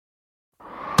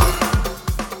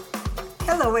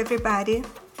Hello everybody,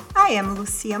 I am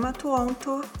Lucia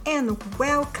Matuonto and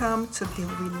welcome to the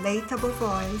Relatable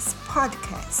Voice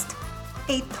podcast,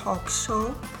 a talk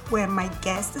show where my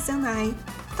guests and I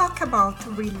talk about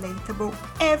relatable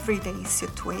everyday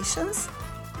situations,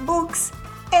 books,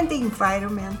 and the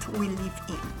environment we live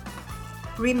in.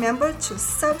 Remember to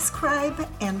subscribe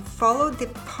and follow the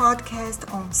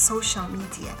podcast on social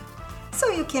media so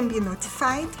you can be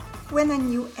notified when a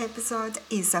new episode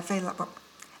is available.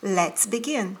 Let's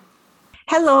begin.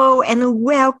 Hello and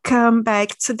welcome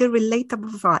back to the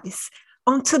Relatable Voice.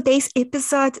 On today's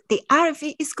episode, the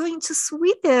RV is going to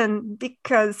Sweden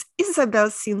because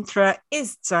Isabel Cintra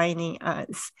is joining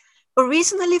us.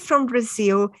 Originally from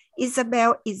Brazil,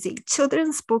 Isabel is a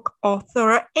children's book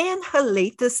author and her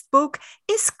latest book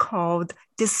is called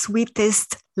The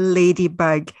Sweetest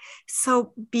Ladybug.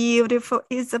 So beautiful,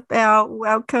 Isabel.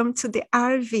 Welcome to the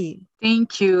RV.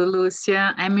 Thank you,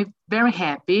 Lucia. I'm very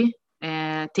happy.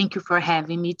 Thank you for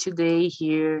having me today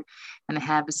here and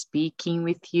have speaking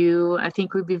with you. I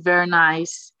think it would be very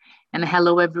nice. And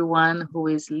hello, everyone who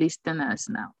is listening us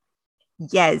now.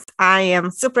 Yes, I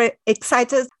am super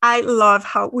excited. I love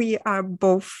how we are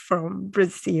both from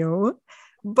Brazil,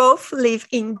 both live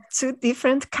in two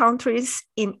different countries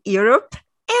in Europe,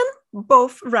 and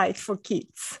both write for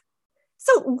kids.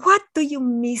 So what do you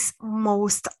miss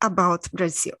most about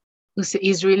Brazil?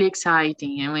 It's really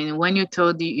exciting. I mean, when you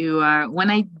told when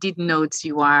I did notice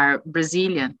you are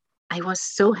Brazilian, I was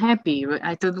so happy.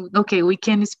 I thought, okay, we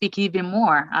can speak even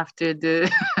more after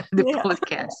the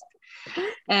podcast.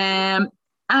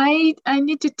 I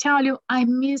need to tell you, I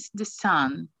miss the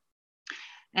sun.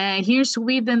 Here in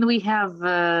Sweden, we have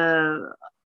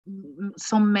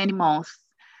so many months,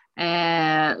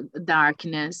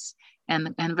 darkness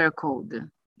and very cold.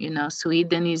 You know,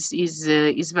 Sweden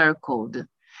is very cold.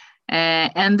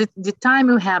 And the time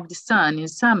you have the sun in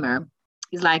summer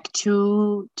is like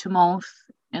two months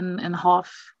and a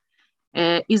half.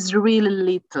 Is really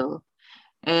little.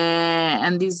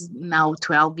 And this now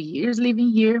 12 years living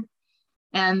here.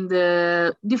 And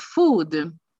the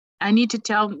food, I need to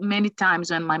tell many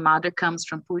times when my mother comes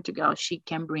from Portugal, she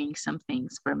can bring some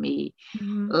things for me,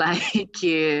 like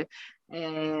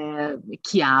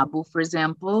quiabo, for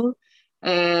example.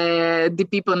 The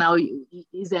people now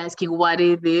is asking what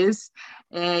it is.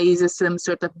 Is some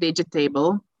sort of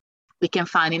vegetable we can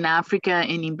find in Africa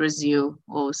and in Brazil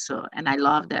also, and I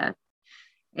love that.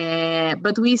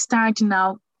 But we start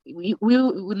now. We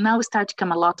now start to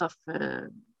come a lot of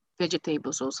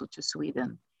vegetables also to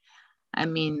Sweden. I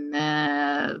mean,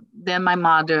 then my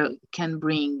mother can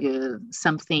bring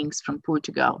some things from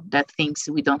Portugal, that things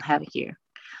we don't have here.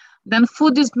 Then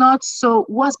food is not so,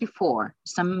 was before,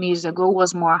 some years ago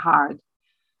was more hard.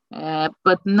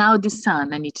 But now the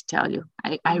sun, I need to tell you,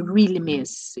 I really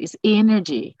miss is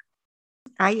energy.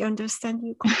 I understand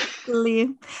you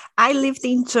completely. I lived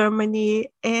in Germany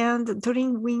and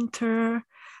during winter,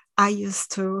 I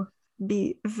used to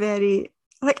be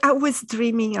I was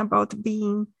dreaming about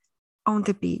being on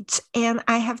the beach. And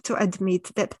I have to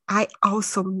admit that I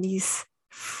also miss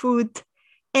food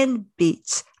and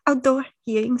beach. Although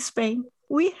here in Spain,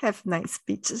 we have nice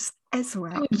beaches as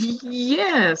well.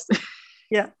 Yes.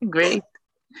 Yeah. Great.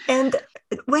 And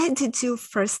where did you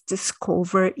first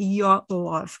discover your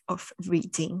love of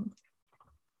reading?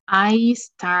 I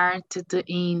started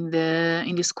in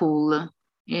the school.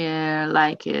 In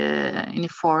the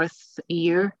fourth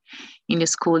year in the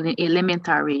school, in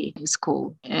elementary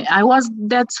school. I was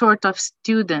that sort of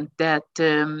student that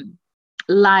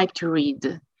liked to read.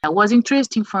 It was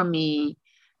interesting for me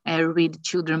read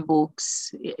children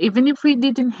books, even if we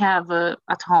didn't have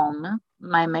at home.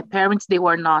 My parents, they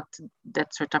were not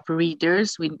that sort of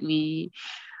readers. But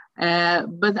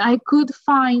I could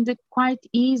find it quite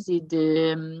easy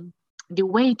the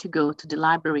way to go to the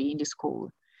library in the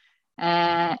school.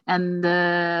 And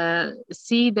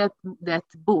see that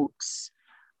books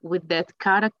with that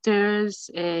characters,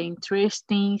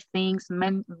 interesting things,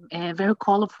 very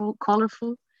colorful.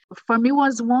 For me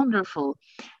was wonderful.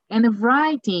 And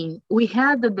writing, we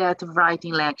had that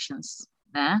writing lections,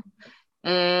 and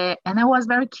I was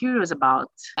very curious about.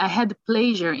 I had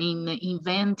pleasure in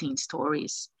inventing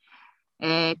stories,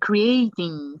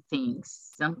 creating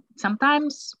things.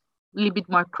 Sometimes a little bit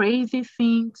more crazy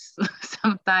things,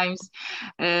 sometimes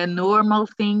normal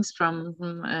things from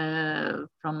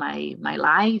my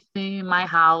life, in my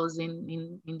house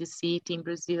in the city in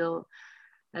Brazil.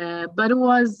 But it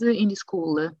was in the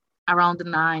school around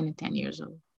 9 and 10 years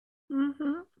old.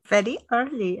 Mm-hmm. Very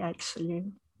early, actually.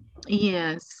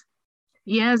 Yes,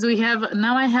 we have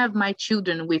now. I have my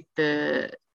children with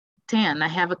 10. I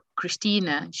have a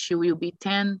Christina. She will be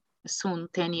 10 soon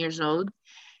 10 years old.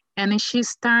 And she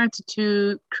started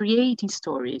to creating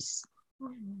stories.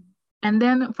 And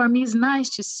then for me, it's nice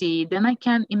to see. Then I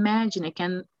can imagine, I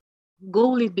can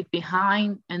go a little bit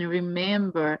behind and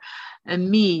remember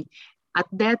me at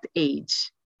that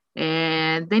age.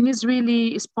 And then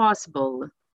it's possible.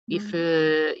 If,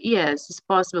 yes, it's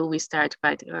possible we start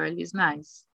quite early. It's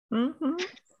nice. Mm-hmm.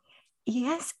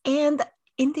 Yes, and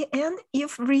in the end,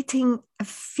 you've written a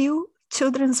few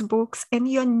children's books,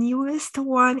 and your newest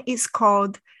one is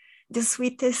called The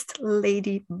Sweetest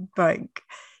Ladybug.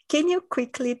 Can you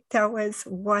quickly tell us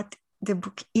what the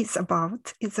book is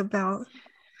about, Isabel?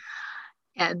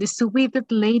 The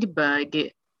Sweetest Ladybug,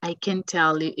 I can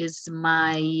tell you, is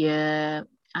my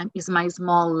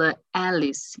small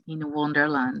Alice in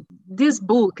Wonderland. This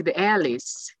book, the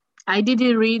Alice, I did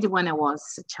read when I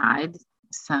was a child.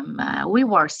 We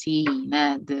were seeing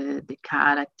the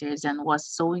characters, and was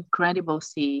so incredible to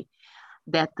see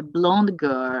that the blonde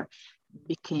girl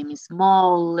became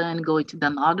small and going to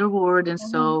another world, and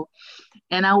so,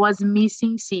 and I was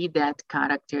missing see that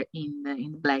character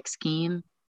in black skin.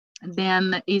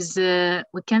 Then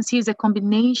we can see is a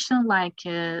combination like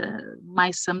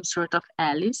my some sort of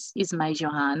Alice is my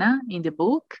Johanna in the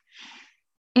book,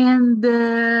 and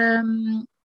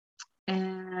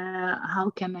how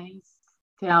can I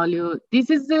tell you? This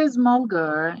is a small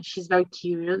girl. She's very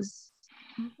curious.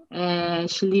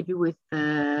 She live with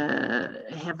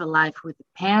have a life with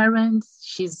parents.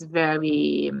 She's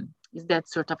very is that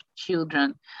sort of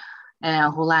children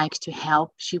who like to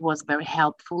help. She was very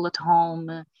helpful at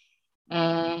home.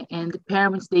 And the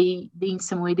parents, they in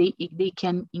some way they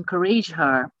can encourage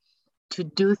her to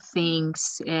do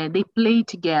things. They play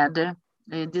together.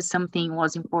 This something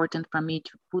was important for me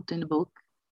to put in the book.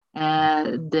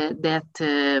 That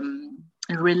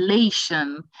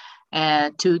relation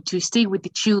to stay with the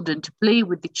children, to play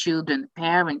with the children,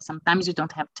 parents. Sometimes you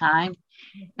don't have time,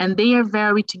 and they are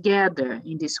very together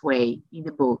in this way in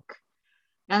the book.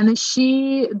 And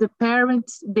the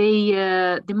parents,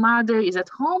 the mother is at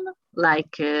home,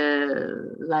 like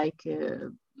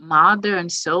mother,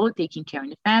 and so taking care of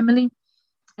the family.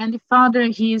 And the father,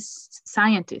 he's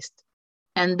scientist,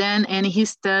 and he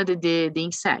studied the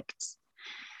insects.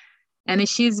 And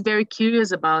she's very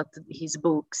curious about his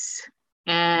books.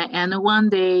 And one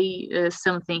day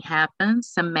something happens,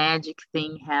 some magic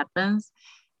thing happens,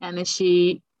 and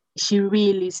she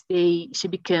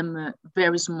became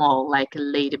very small, like a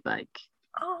ladybug.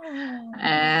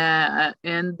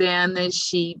 And then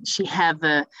she have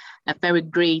a very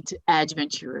great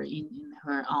adventure in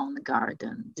her own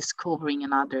garden, discovering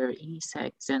another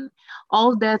insects, and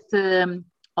all that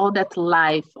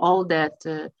life, all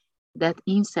that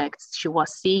insects she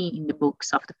was seeing in the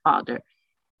books of the father,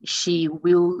 she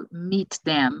will meet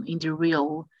them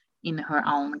in her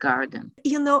own garden.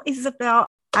 You know, Isabel,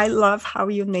 I love how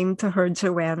you named her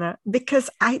Joanna, because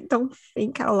I don't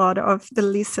think a lot of the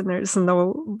listeners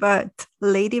know, but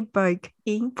Ladybug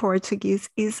in Portuguese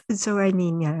is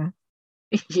Joaninha.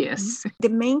 Yes. The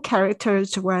main character,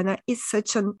 Joanna, is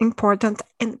such an important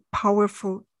and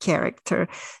powerful character.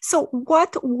 So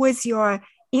what was your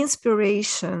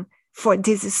inspiration for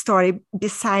this story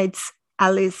besides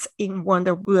Alice in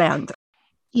Wonderland?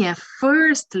 Yeah,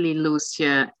 firstly,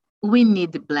 Lucia, we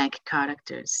need black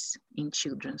characters in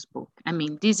children's book. I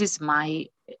mean, this is my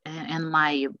and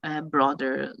my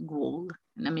brother goal.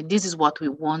 I mean, this is what we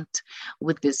want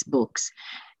with these books.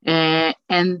 And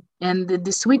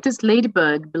the Sweetest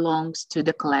Ladybug belongs to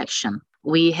the collection.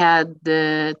 We had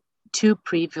the two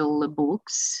previous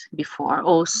books before,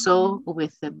 also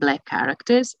with the black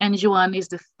characters, and Joanna is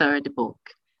the third book.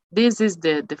 This is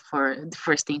the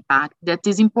first impact that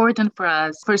is important for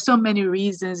us for so many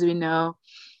reasons. We know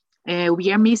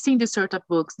we are missing this sort of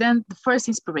books. Then the first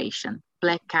inspiration,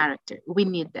 black character, we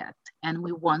need that, and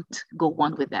we want to go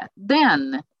on with that.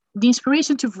 Then the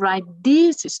inspiration to write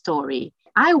this story,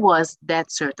 I was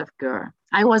that sort of girl.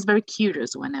 I was very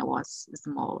curious when I was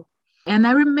small. And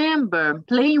I remember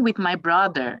playing with my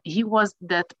brother. He was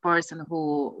that person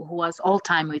who was all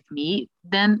time with me.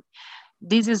 Then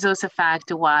this is also a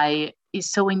fact why it's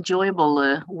so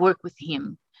enjoyable work with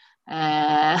him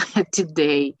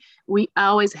today. We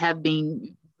always have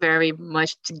been very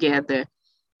much together.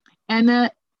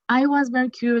 And I was very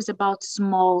curious about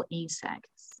small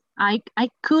insects. I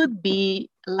could be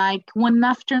like one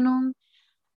afternoon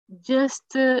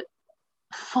just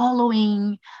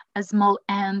following a small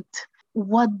ant,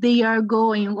 what they are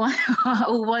going,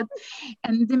 what,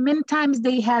 and many times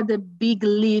they had the big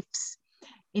leaves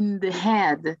in the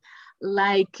head,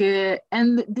 like,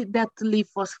 and that leaf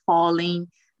was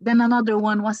falling. Then another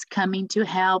one was coming to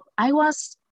help. I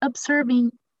was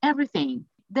observing everything.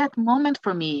 that moment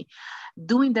for me,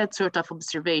 doing that sort of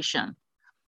observation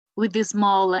with this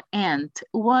small ant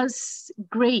was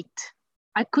great.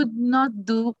 I could not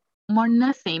do more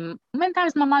nothing. Many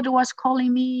times my mother was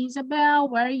calling me, Isabel,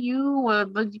 where are you?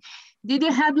 But did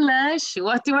you have lunch?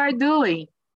 What you are doing?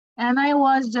 And I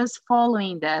was just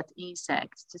following that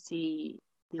insect to see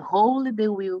the hole they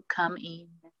will come in.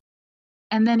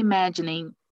 And then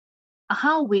imagining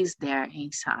how is there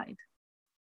inside?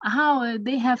 How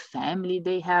they have family,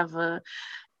 they have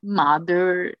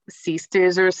mother,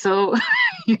 sisters or so,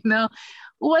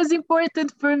 was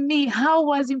important for me. How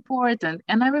was important?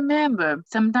 And I remember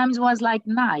sometimes it was like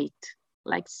night,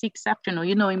 like 6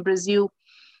 afternoon. In Brazil,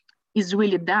 it's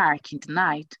really dark in the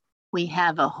night. We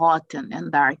have a hot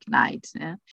and dark night.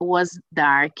 It was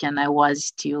dark and I was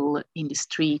still in the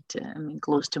street,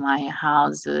 close to my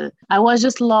house. I was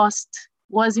just lost.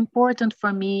 It was important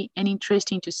for me and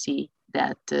interesting to see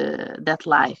that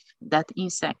life, that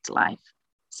insect life.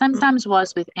 Sometimes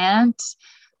was with ants,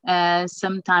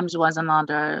 sometimes was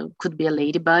another, could be a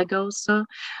ladybug also.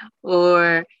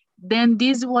 Or then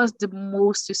this was the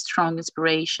most strong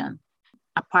inspiration,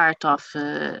 a part of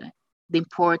the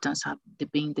importance of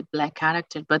being the Black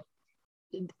character. But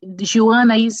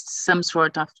Joanna is some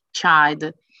sort of child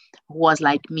who was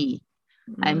like me.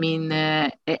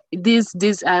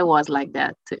 This I was like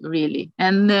that, really.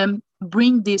 And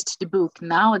bring this to the book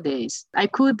nowadays. I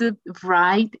could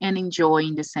write and enjoy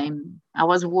in the same. I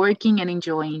was working and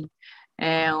enjoying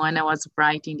when I was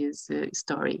writing this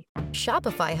story.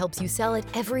 Shopify helps you sell at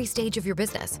every stage of your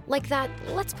business. Like that,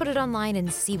 let's put it online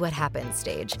and see what happens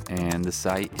stage. And the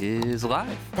site is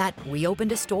live. That we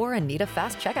opened a store and need a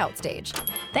fast checkout stage.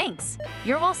 Thanks.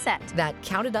 You're all set. That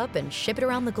count it up and ship it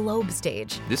around the globe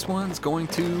stage. This one's going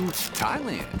to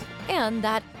Thailand. And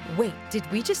that, wait, did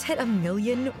we just hit 1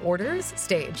 million orders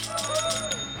stage?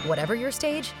 Whatever your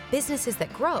stage, businesses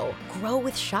that grow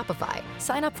with Shopify.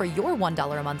 Sign up for your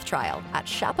 $1 a month trial at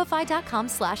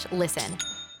shopify.com/listen.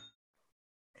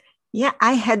 Yeah,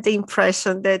 I had the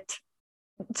impression that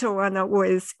Joanna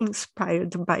was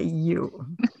inspired by you.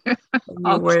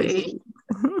 Okay.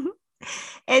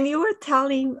 And you were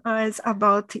telling us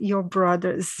about your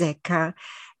brother, Zeka.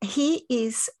 He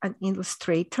is an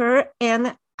illustrator,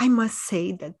 and I must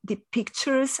say that the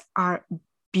pictures are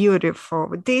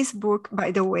beautiful. This book,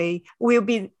 by the way, will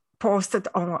be posted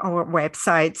on our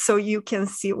website, so you can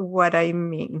see what I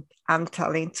mean. I'm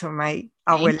telling to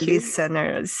our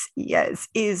listeners. Yes,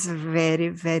 it's very,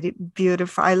 very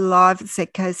beautiful. I love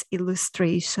Zeka's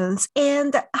illustrations.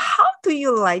 And how do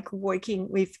you like working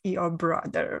with your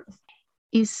brother?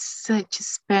 It's such a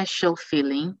special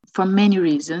feeling for many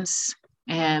reasons,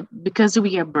 because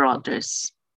we are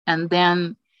brothers. And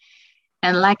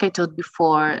like I told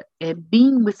before,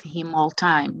 being with him all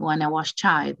time when I was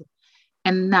child,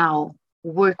 and now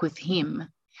work with him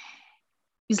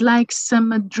is like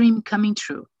some dream coming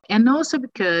true. And also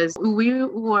because we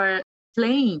were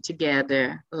playing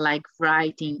together, like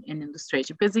writing and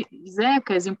illustration. Because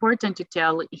Zeka, is important to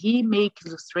tell, he makes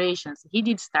illustrations. He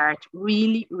did start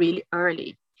really, really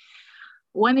early.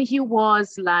 When he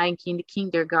was like in the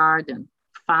kindergarten,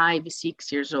 5,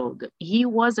 6 years old, he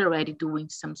was already doing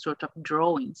some sort of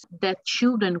drawings that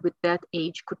children with that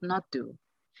age could not do.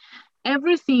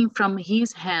 Everything from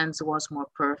his hands was more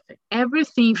perfect.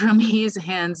 Everything from his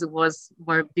hands was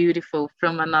more beautiful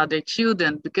from another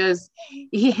children, because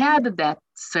he had that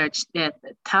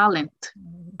talent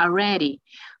already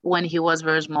when he was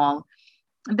very small.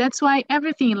 That's why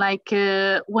everything, like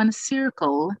one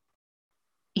circle,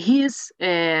 his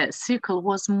circle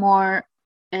was more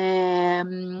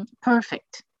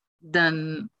perfect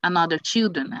than another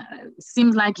children. It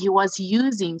seems like he was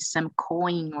using some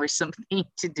coin or something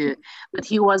to do, but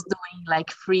he was doing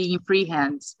like free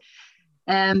hands.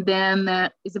 And then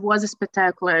it was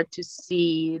spectacular to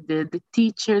see the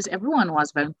teachers. Everyone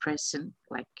was very impressed.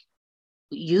 Like,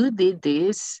 you did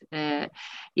this.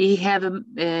 He have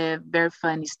very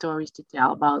funny stories to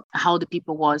tell about how the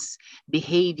people was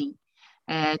behaving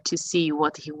to see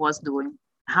what he was doing,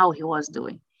 how he was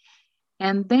doing.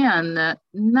 And then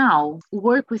now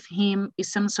work with him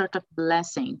is some sort of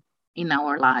blessing in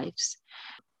our lives.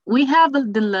 We have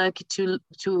the luck to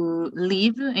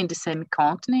live in the same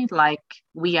continent, like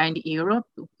we are in Europe,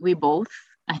 we both.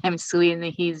 I am in Sweden,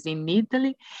 he's in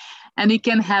Italy, and we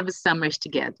can have summers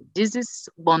together. This is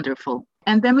wonderful.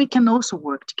 And then we can also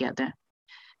work together.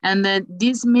 And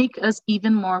this makes us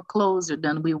even more closer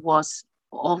than we was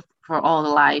for all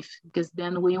life, because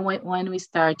then when we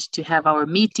start to have our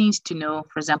meetings to know,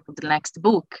 for example, the next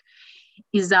book,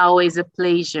 is always a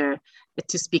pleasure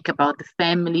to speak about the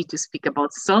family, to speak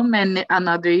about so many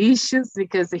another issues,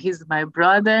 because he's my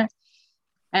brother.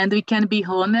 and we can be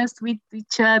honest with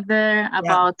each other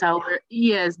about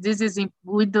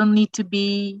we don't need to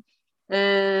be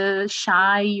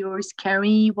shy or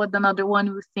scary what another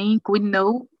one will think. We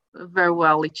know very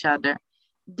well each other.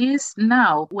 This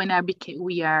now, when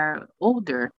we are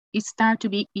older, it starts to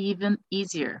be even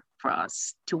easier for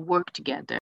us to work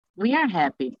together. We are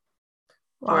happy.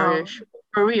 Wow.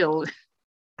 For real.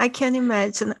 I can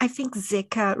imagine. I think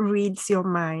Zika reads your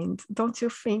mind. Don't you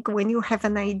think when you have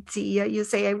an idea, you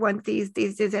say, I want this,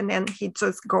 and then he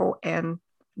just go and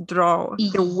draw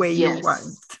the way you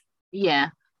want. Yeah.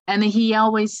 And he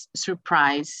always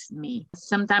surprises me.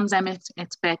 Sometimes I'm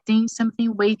expecting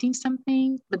something, waiting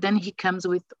something, but then he comes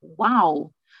with,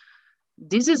 wow,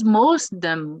 this is much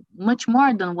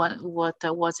more than what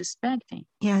I was expecting.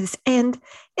 Yes. And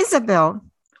Isabel,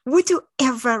 would you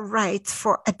ever write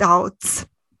for adults?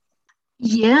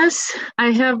 Yes,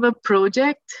 I have a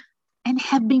project, and it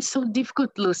has been so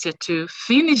difficult, Lucia, to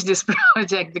finish this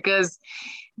project because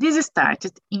this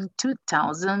started in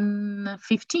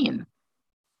 2015.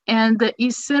 And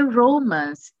it's a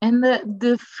romance. And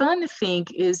the funny thing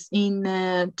is in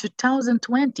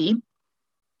 2020,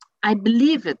 I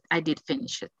believe I did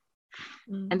finish it.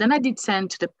 And then I did send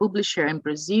to the publisher in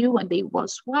Brazil, and they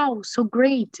was, wow, so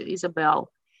great,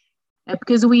 Isabel.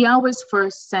 Because we always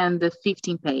first send the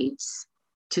 15 pages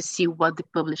to see what the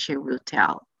publisher will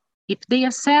tell. If they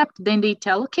accept, then they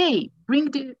tell, okay,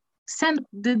 send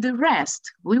the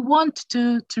rest. We want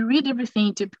to read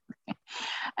everything.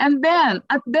 And then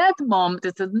at that moment,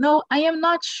 I said, no, I am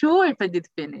not sure if I did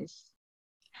finish.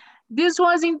 This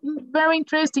was very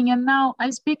interesting. And now I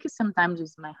speak sometimes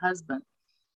with my husband.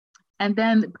 And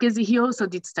then, because he also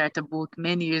did start a book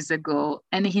many years ago,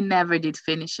 and he never did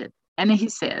finish it. And he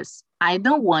says, I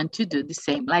don't want to do the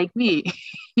same like me.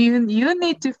 you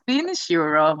need to finish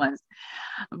your romance.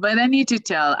 But I need to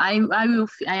tell, I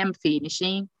am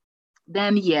finishing.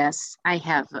 Then yes, I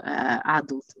have an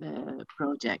adult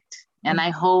project. And I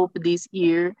hope this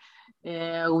year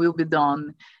will be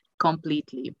done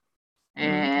completely.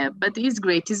 But it's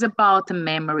great. It's about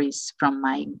memories from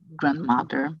my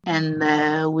grandmother, and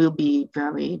will be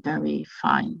very, very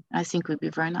fine. I think will be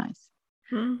very nice.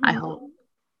 I hope.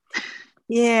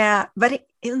 Yeah, but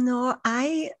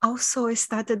I also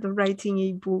started writing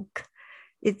a book.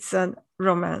 It's a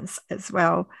romance as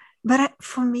well. But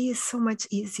for me, it's so much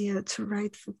easier to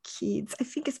write for kids. I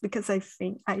think it's because I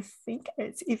think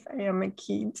as if I am a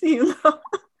kid,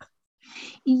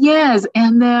 Yes,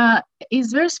 and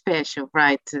it's very special,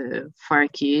 right, for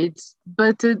kids.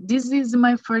 But this is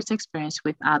my first experience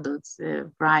with adults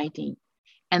writing.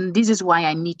 And this is why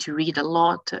I need to read a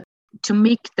lot to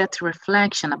make that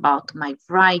reflection about my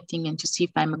writing and to see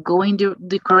if I'm going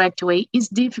the correct way. Is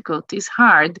difficult, it's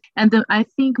hard. And I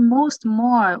think more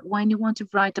when you want to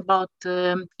write about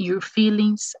your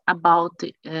feelings, about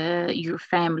your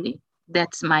family.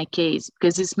 That's my case,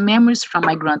 because it's memories from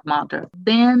my grandmother.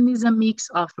 Then is a mix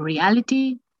of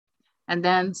reality, and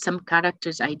then some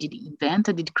characters I did invent,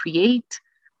 I did create,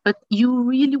 but you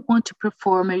really want to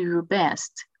perform your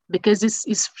best because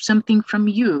it's something from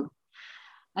you.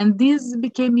 And this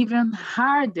became even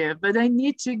harder, but I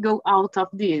need to go out of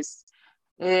this.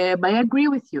 But I agree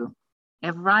with you.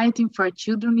 Writing for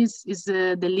children is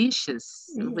delicious.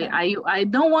 Yeah. I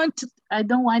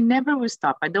never will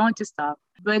stop. I don't want to stop.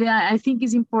 But I think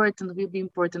it's important, will be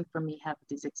important for me have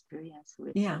this experience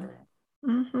with the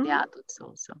adults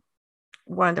also.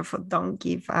 Wonderful. Don't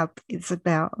give up,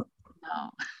 Isabel.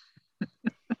 No.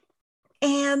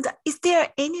 And is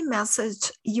there any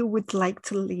message you would like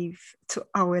to leave to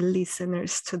our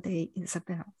listeners today,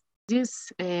 Isabel?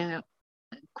 This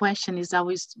question is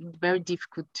always very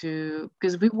difficult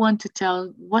because we want to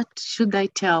tell, what should I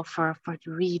tell for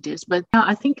the readers? But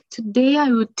I think today I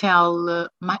would tell,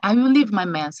 I will leave my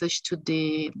message to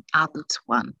the adult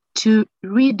one, to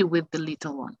read with the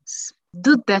little ones.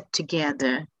 Do that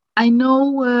together. I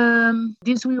know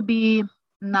this will be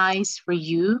nice for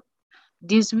you.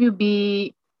 This will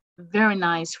be very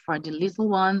nice for the little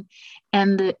one,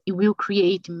 and it will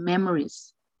create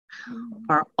memories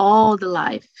for all the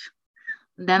life.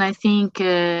 Then I think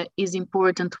it's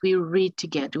important we read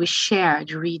together. We share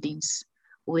the readings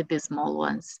with the small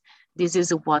ones. This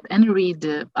is and read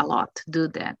a lot. Do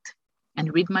that.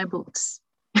 And read my books.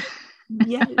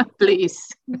 Yes. Please.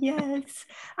 Yes.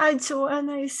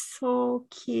 Joanna is so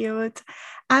cute.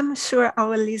 I'm sure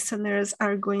our listeners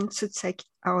are going to check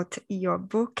out your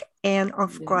book and,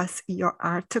 of course, your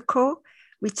article,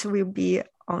 which will be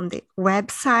on the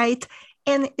website.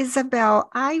 And Isabel,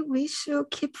 I wish you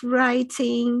keep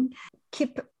writing,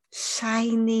 keep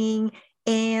shining,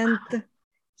 and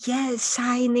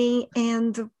shining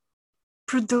and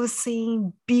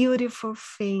producing beautiful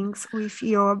things with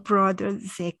your brother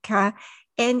Zeka.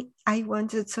 And I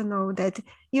wanted to know that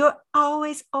you're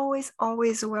always, always,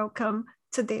 always welcome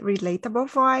to the Relatable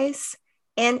Voice.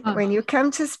 And when you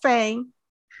come to Spain,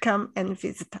 come and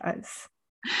visit us.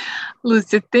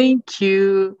 Lucy, thank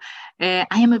you. I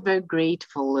am very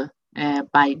grateful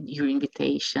by your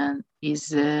invitation.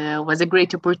 Was a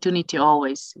great opportunity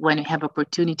always when you have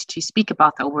opportunity to speak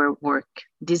about our work.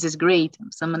 This is great.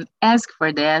 Someone asked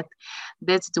for that.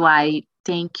 That's why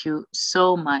thank you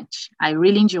so much. I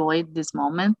really enjoyed this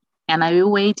moment and I will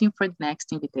waiting for the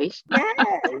next invitation.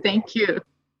 Yes. Thank you.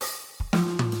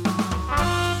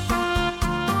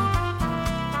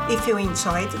 If you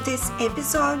enjoyed this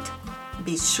episode,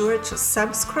 be sure to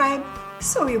subscribe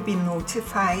so you'll be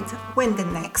notified when the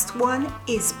next one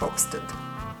is posted.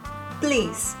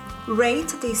 Please rate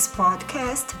this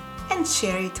podcast and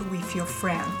share it with your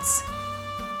friends.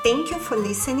 Thank you for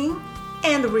listening,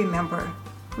 and remember,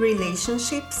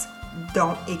 relationships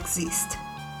don't exist.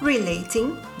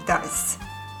 Relating does.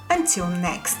 Until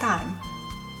next time.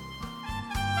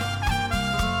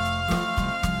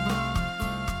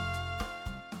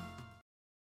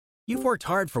 You've worked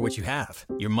hard for what you have.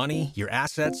 Your money, your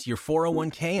assets, your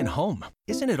 401k, and home.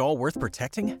 Isn't it all worth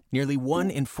protecting? Nearly 1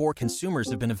 in 4 consumers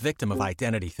have been a victim of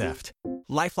identity theft.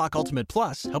 LifeLock Ultimate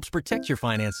Plus helps protect your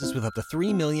finances with up to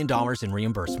 $3 million in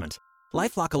reimbursement.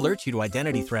 LifeLock alerts you to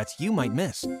identity threats you might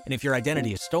miss. And if your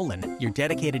identity is stolen, your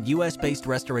dedicated U.S.-based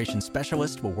restoration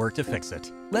specialist will work to fix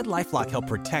it. Let LifeLock help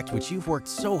protect what you've worked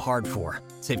so hard for.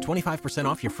 Save 25%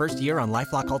 off your first year on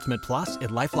LifeLock Ultimate Plus at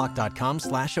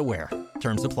LifeLock.com/aware.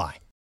 Terms apply.